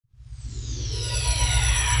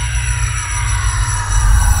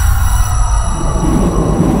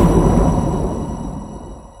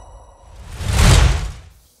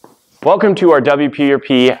Welcome to our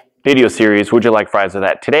WPRP video series, Would You Like Fries with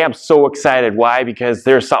That? Today I'm so excited. Why? Because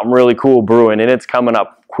there's something really cool brewing and it's coming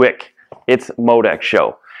up quick. It's MODEX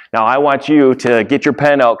show. Now I want you to get your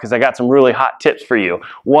pen out because I got some really hot tips for you.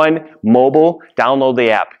 One, mobile, download the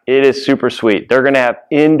app. It is super sweet. They're going to have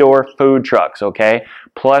indoor food trucks, okay?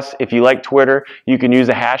 Plus, if you like Twitter, you can use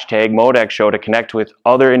a hashtag MODEX show to connect with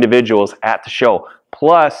other individuals at the show.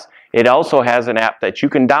 Plus, it also has an app that you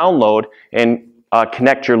can download and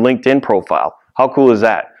connect your LinkedIn profile. How cool is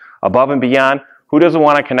that? Above and beyond, who doesn't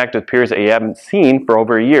want to connect with peers that you haven't seen for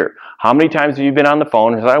over a year? How many times have you been on the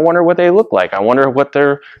phone and said, I wonder what they look like. I wonder what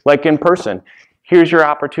they're like in person. Here's your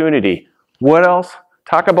opportunity. What else?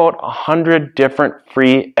 Talk about 100 different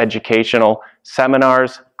free educational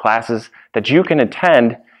seminars, classes that you can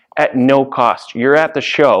attend at no cost. You're at the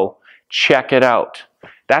show. Check it out.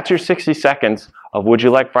 That's your 60 seconds of Would You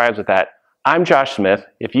Like Fries with That? I'm Josh Smith.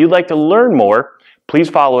 If you'd like to learn more, please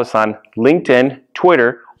follow us on LinkedIn,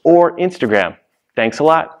 Twitter, or Instagram. Thanks a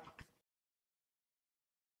lot.